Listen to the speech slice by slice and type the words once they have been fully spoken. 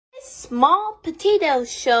Small Potato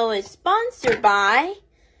Show is sponsored by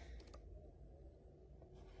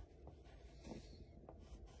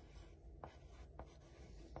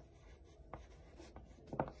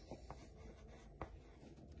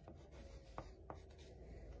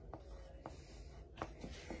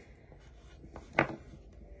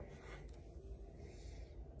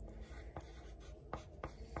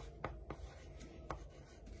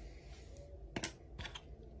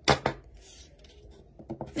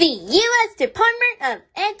the U.S. Department of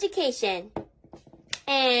Education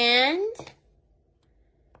and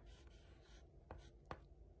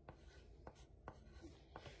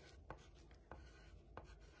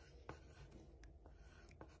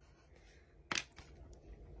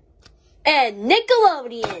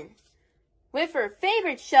Nickelodeon. With her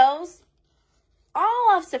favorite shows,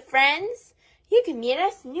 all of the friends, you can meet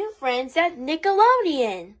us new friends at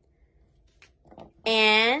Nickelodeon.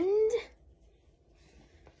 And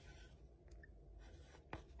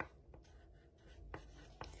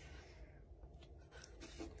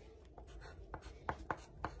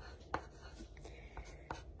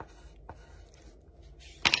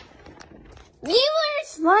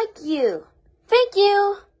viewers like you. Thank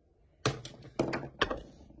you.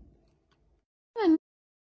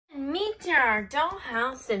 Meet our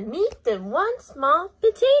dollhouse and meet the one small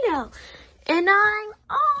potato. And I'm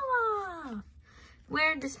Olaf.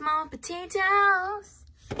 We're the small potatoes.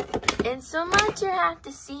 And so much you have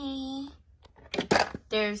to see.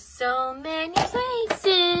 There's so many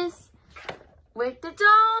places with the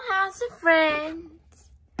dollhouse of friends.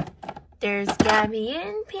 There's Gabby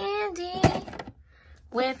and Pandy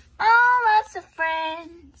with all lots of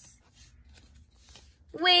friends.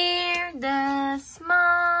 We're the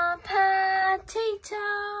small potatoes.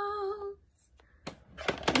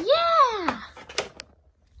 Yeah!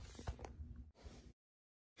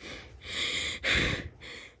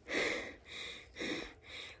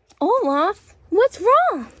 Olaf, what's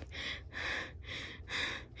wrong?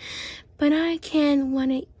 But I can't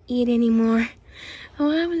want to eat anymore.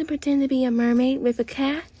 Oh, I want to pretend to be a mermaid with a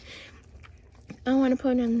cat. I want to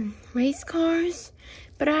put on race cars.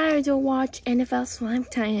 But I don't watch NFL Slime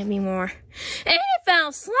Time anymore.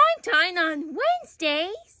 NFL Slime Time on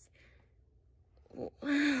Wednesdays?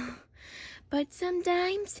 But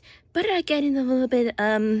sometimes, I get in a little bit,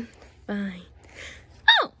 fine.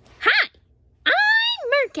 Oh, hi! I'm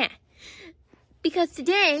Mercat. Because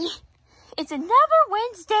today, it's another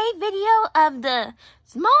Wednesday video of the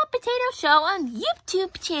Small Potato Show on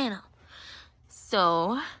YouTube channel.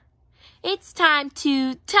 So, it's time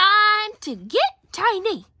to get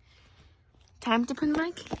tiny. Time to put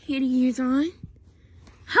my kitty ears on.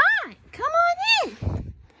 Hi, come on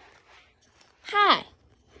in. Hi,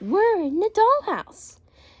 we're in the dollhouse.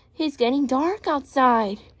 It's getting dark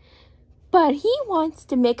outside, but he wants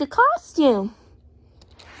to make a costume.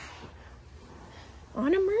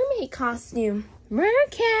 On a mermaid costume.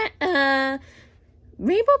 Mercat,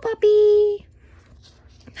 rainbow puppy.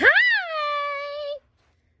 Hi!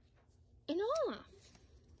 And Olaf.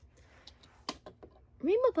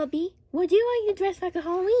 Rainbow puppy, would you like to dress like a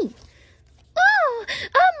Halloween? Oh,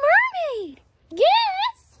 a mermaid!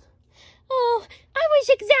 Yes! Oh, I wish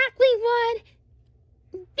exactly what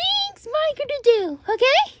being's my gonna do,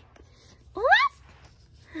 okay? Olaf?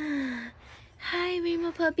 Hi,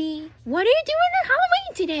 Rainbow puppy. What are you doing at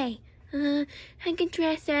Halloween today? I can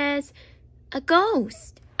dress as a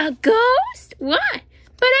ghost. A ghost? What?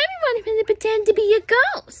 But everyone's gonna pretend to be a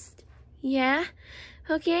ghost. Yeah?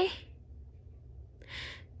 Okay.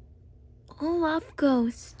 Olaf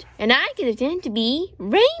Ghost. And I can pretend to be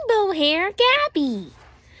Rainbow Hair Gabby.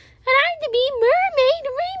 And I'm to be Mermaid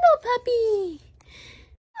Rainbow Puppy.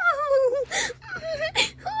 Oh,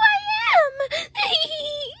 who I am?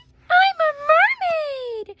 I'm a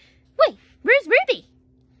mermaid. Wait, where's Ruby?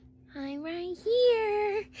 I'm right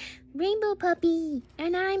here. Rainbow Puppy.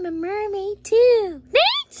 And I'm a mermaid too.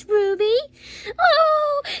 Thanks, Ruby.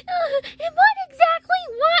 Oh, and what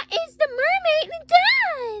is the mermaid that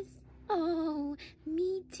does? Oh,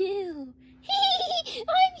 me too.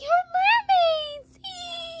 I'm your mermaids.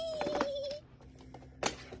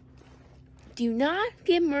 Do not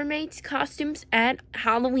get mermaids costumes at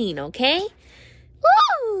Halloween, okay?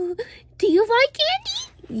 Ooh, do you like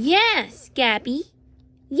candy? Yes, Gabby.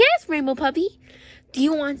 Yes, Rainbow Puppy. Do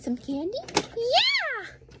you want some candy? Yeah.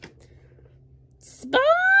 Small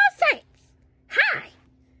sights. Hi.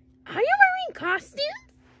 Are you wearing costumes?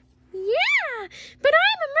 Yeah, but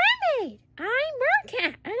I'm a mermaid. I'm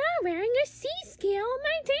Mercat, and I'm wearing a sea scale on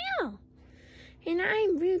my tail. And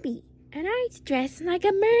I'm Ruby, and I dress like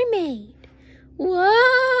a mermaid.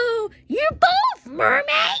 Whoa, you're both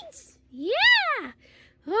mermaids? Yeah.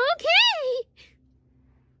 Okay.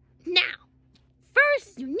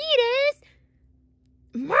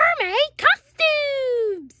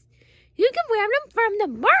 the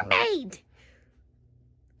mermaid.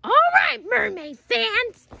 All right, mermaid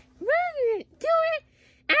fans, we're gonna do it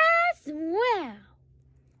as well.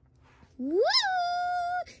 Woo!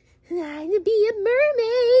 Time to be a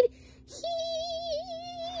mermaid.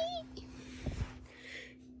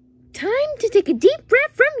 Time to take a deep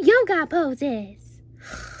breath from yoga poses.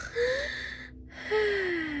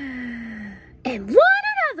 And one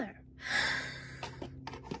another.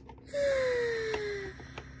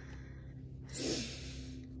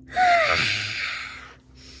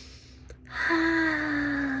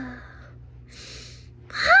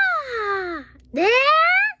 There?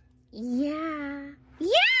 Yeah. Yeah,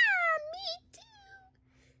 me too.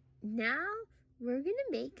 Now we're gonna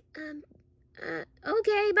make,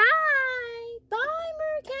 okay, bye. Bye,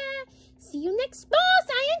 Mercat. See you next fall,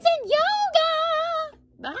 science and yoga.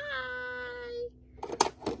 Bye.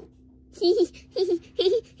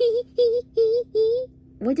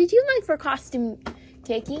 What did you like for costume,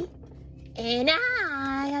 Tiki? And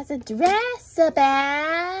I have to dress up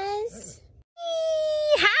as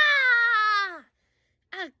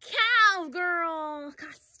a cowgirl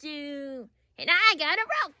costume. And I got a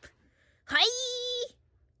rope. Hi!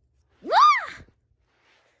 Wah!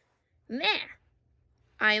 There.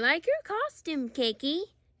 I like your costume,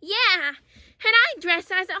 Cakey. Yeah, and I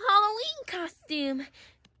dress as a Halloween costume.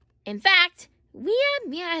 In fact, we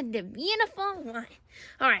had the beautiful one.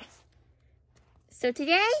 All right. So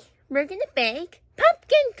today, we're going to bake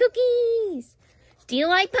pumpkin cookies. Do you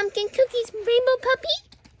like pumpkin cookies, Rainbow Puppy?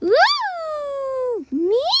 Woo!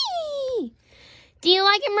 Me! Do you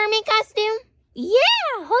like a mermaid costume?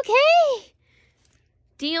 Yeah, okay.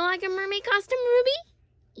 Do you like a mermaid costume, Ruby?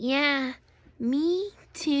 Yeah, me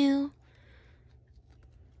too.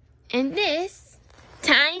 And this,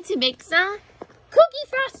 time to make some cookie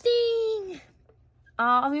frosting.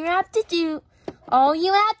 All you have to do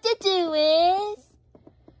is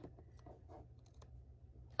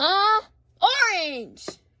orange.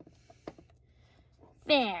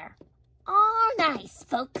 There. All nice,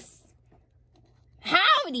 folks.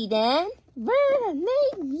 Howdy then. We're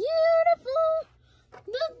made beautiful.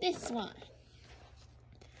 Look this one.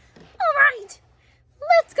 All right.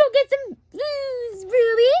 Let's go get some blues,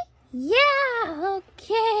 Ruby. Yeah,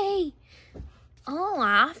 okay.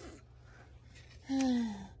 Olaf.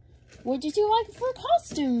 What did you like for a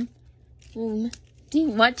costume?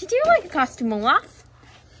 What did you like a costume, Olaf?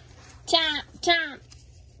 Chomp, chomp.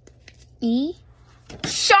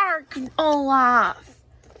 Shark, Olaf.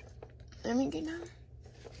 Let me get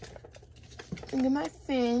my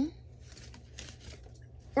fin.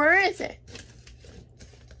 Where is it?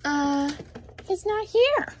 It's not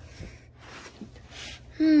here.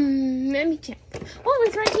 Let me check. Oh,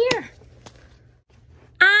 it's right here.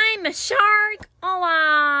 I'm a shark,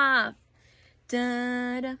 Olaf.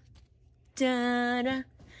 Da-da, da-da,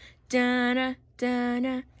 da-da, da-da,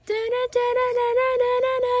 da-da,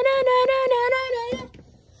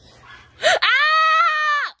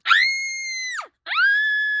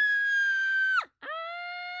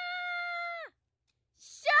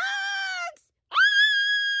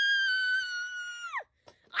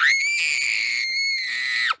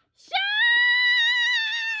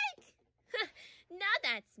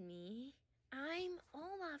 That's me. I'm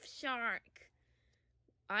Olaf Shark.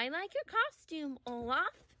 I like your costume,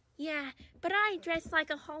 Olaf. Yeah, but I dress like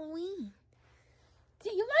a Halloween. Do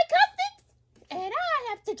you like costumes? And I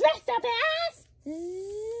have to dress up as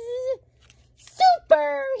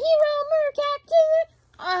superhero Mercat too.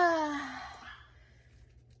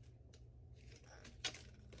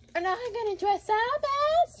 And I'm gonna dress up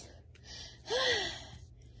as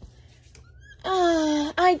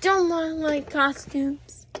I don't like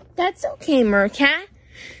costumes. That's okay, Mercat.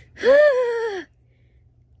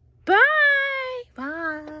 Bye.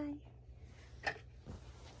 Bye.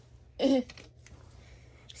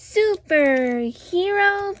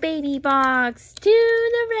 Superhero baby box to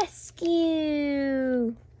the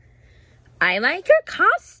rescue. I like your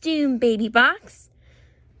costume, baby box.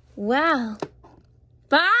 Well,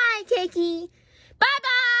 bye, Cakey.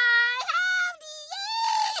 Bye-bye.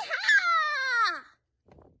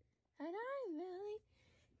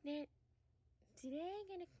 Today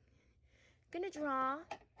I'm gonna draw.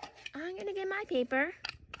 I'm gonna get my paper.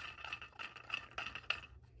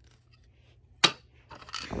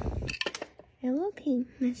 Yellow paint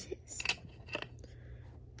meshes.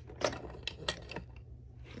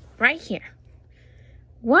 Right here.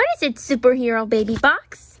 What is it, superhero baby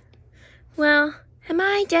box? Well, am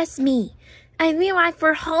I just me? I realized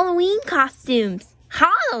for Halloween costumes.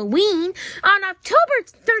 Halloween on October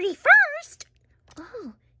 31st?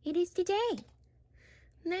 Oh, it is today.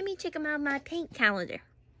 Let me check them out on my paint calendar.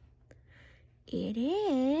 it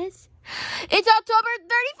is. It's October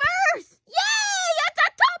 31st! Yay! It's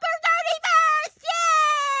October 31st!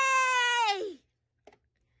 Yay!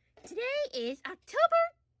 Today is October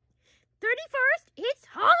 31st. It's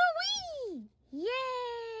Halloween!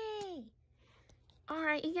 Yay!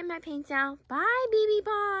 Alright, you get my paints out. Bye, BB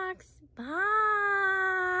Box. Bye.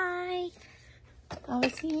 I will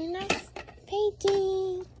see you next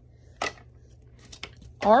painting.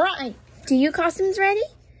 Alright, do your costumes ready?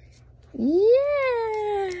 Yeah.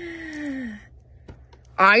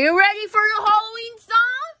 Are you ready for the Halloween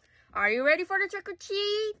song? Are you ready for the trick or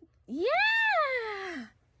treat? Yeah.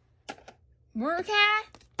 Mercat,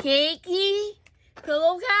 Cakey,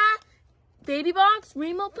 Pillow Cat, Baby Box,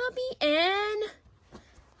 Rainbow Puppy, and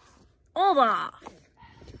Olaf.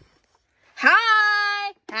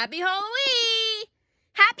 Hi! Happy Halloween!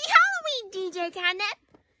 Happy Halloween, DJ Catnip!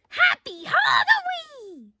 Happy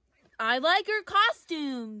Halloween! I like your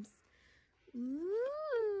costumes. Ooh.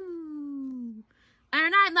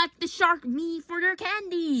 And I like the shark meat for your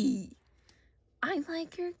candy. I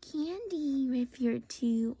like your candy with your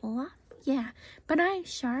two Olaf. Yeah, but I have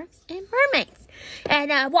sharks and mermaids.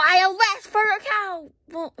 And a wild west for your cow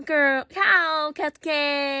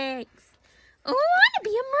cupcakes. Oh, I want to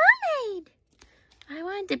be a mermaid. I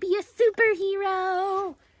want to be a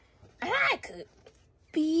superhero. And I could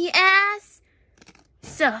be as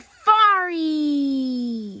Safari.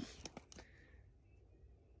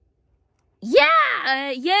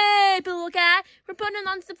 Yeah, yay, Pillow Cat. We're putting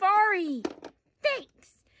on Safari.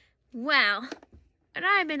 Thanks. Wow. And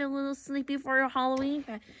I've been a little sleepy for Halloween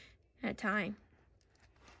at time.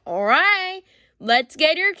 All right, let's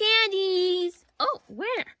get your candies. Oh,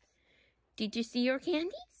 where? Did you see your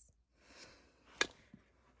candies?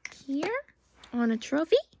 Here on a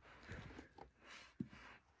trophy?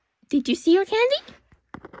 Did you see your candy?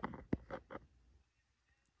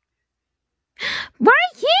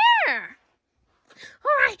 Right here!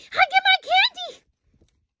 All right, I get my candy!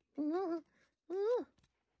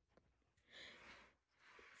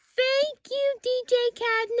 Thank you, DJ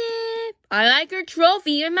Catnip. I like your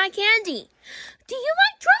trophy and my candy. Do you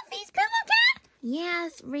like trophies, Pillow Cat?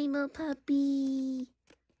 Yes, Rainbow Puppy.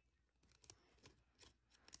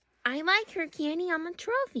 I like her candy on the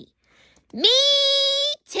trophy. Me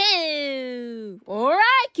too. All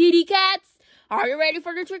right, kitty cats. Are you ready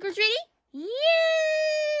for the trick-or-treating? Yay!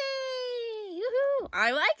 Yoo-hoo.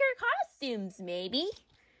 I like her costumes, maybe.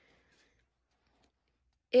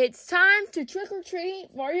 It's time to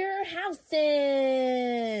trick-or-treat for your houses.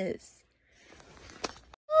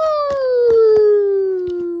 Ooh.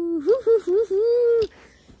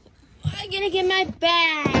 I'm gonna get my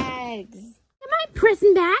bags. Get my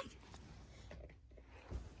prison bag.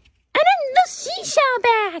 And then the seashell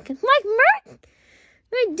bag, like Mert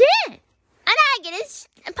did. And I get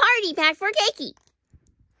a party pack for Cakey.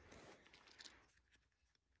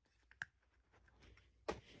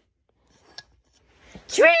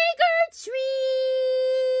 Trick or treat!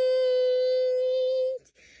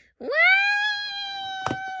 Wow!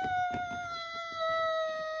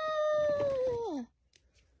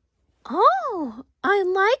 Oh, I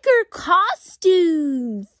like her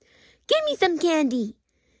costumes. Give me some candy.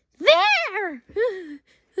 There!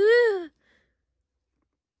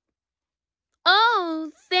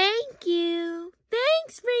 Oh, thank you.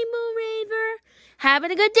 Thanks, Rainbow Raver.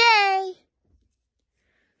 Having a good day.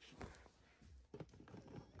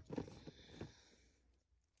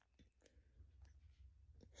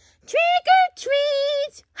 Trick or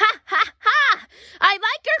treat! Ha ha ha! I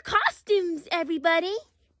like your costumes, everybody.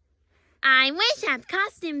 I wish I had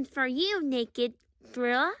costumes for you, Naked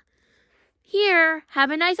Thrilla. Here,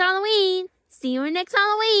 have a nice Halloween. See you next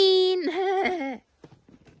Halloween.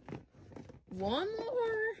 One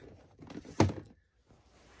more.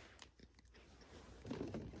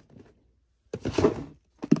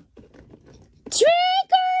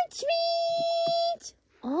 Trick or treat!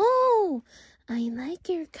 Oh, I like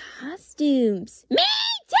your costumes. Me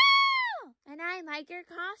too! And I like your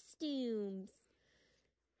costumes.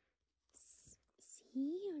 See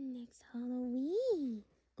you next Halloween.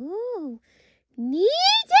 Ooh, me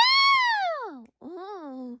too!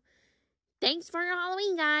 Oh, thanks for your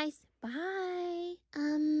Halloween, guys. Bye.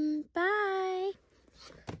 Bye.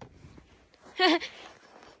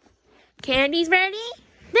 Candy's ready?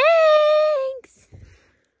 Thanks!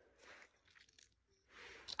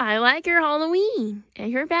 I like your Halloween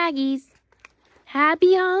and your baggies.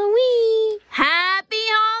 Happy Halloween! Happy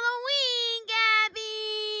Halloween,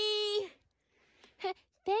 Gabby!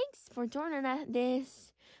 Thanks for joining us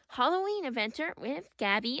this Halloween adventure with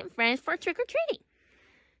Gabby and friends for trick-or-treating.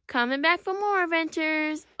 Coming back for more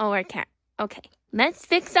adventures. Oh, our cat. Okay, let's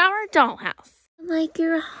fix our dollhouse. Like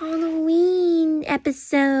your Halloween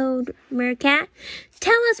episode, Meerkat.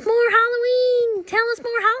 Tell us more Halloween. Tell us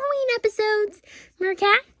more Halloween episodes,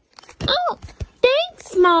 Meerkat. Oh,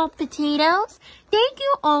 thanks, Small Potatoes. Thank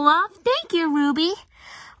you, Olaf. Thank you, Ruby.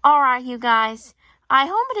 All right, you guys. I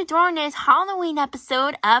hope you enjoyed this Halloween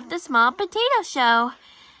episode of the Small Potato Show.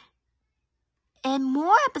 And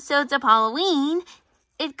more episodes of Halloween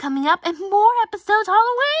is coming up, and more episodes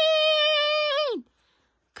Halloween.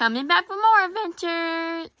 Coming back for more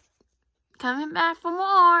adventures. Coming back for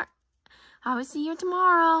more. I will see you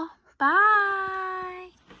tomorrow. Bye.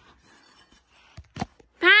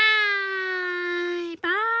 Bye.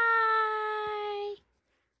 Bye.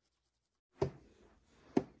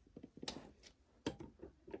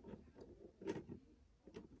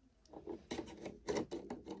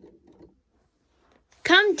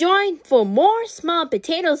 Come join for more Small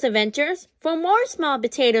Potatoes adventures. For more Small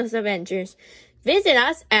Potatoes adventures, visit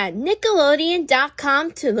us at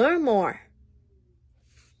Nickelodeon.com to learn more.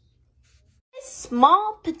 This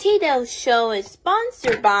Small Potatoes Show is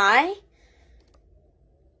sponsored by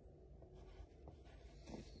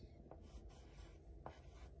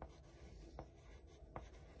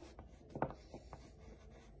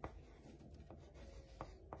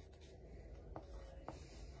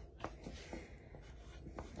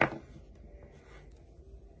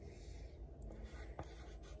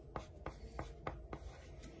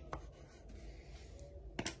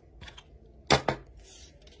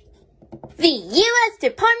the U.S.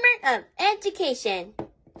 Department of Education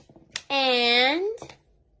and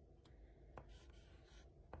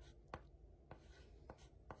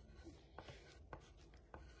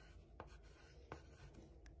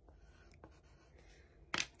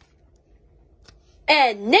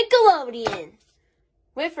Nickelodeon.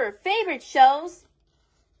 With her favorite shows,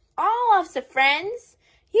 all of the friends,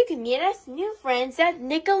 you can meet us new friends at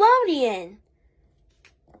Nickelodeon.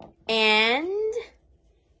 And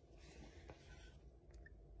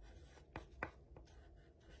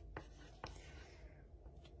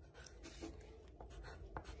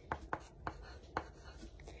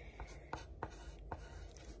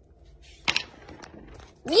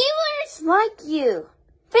viewers like you.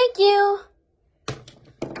 Thank you.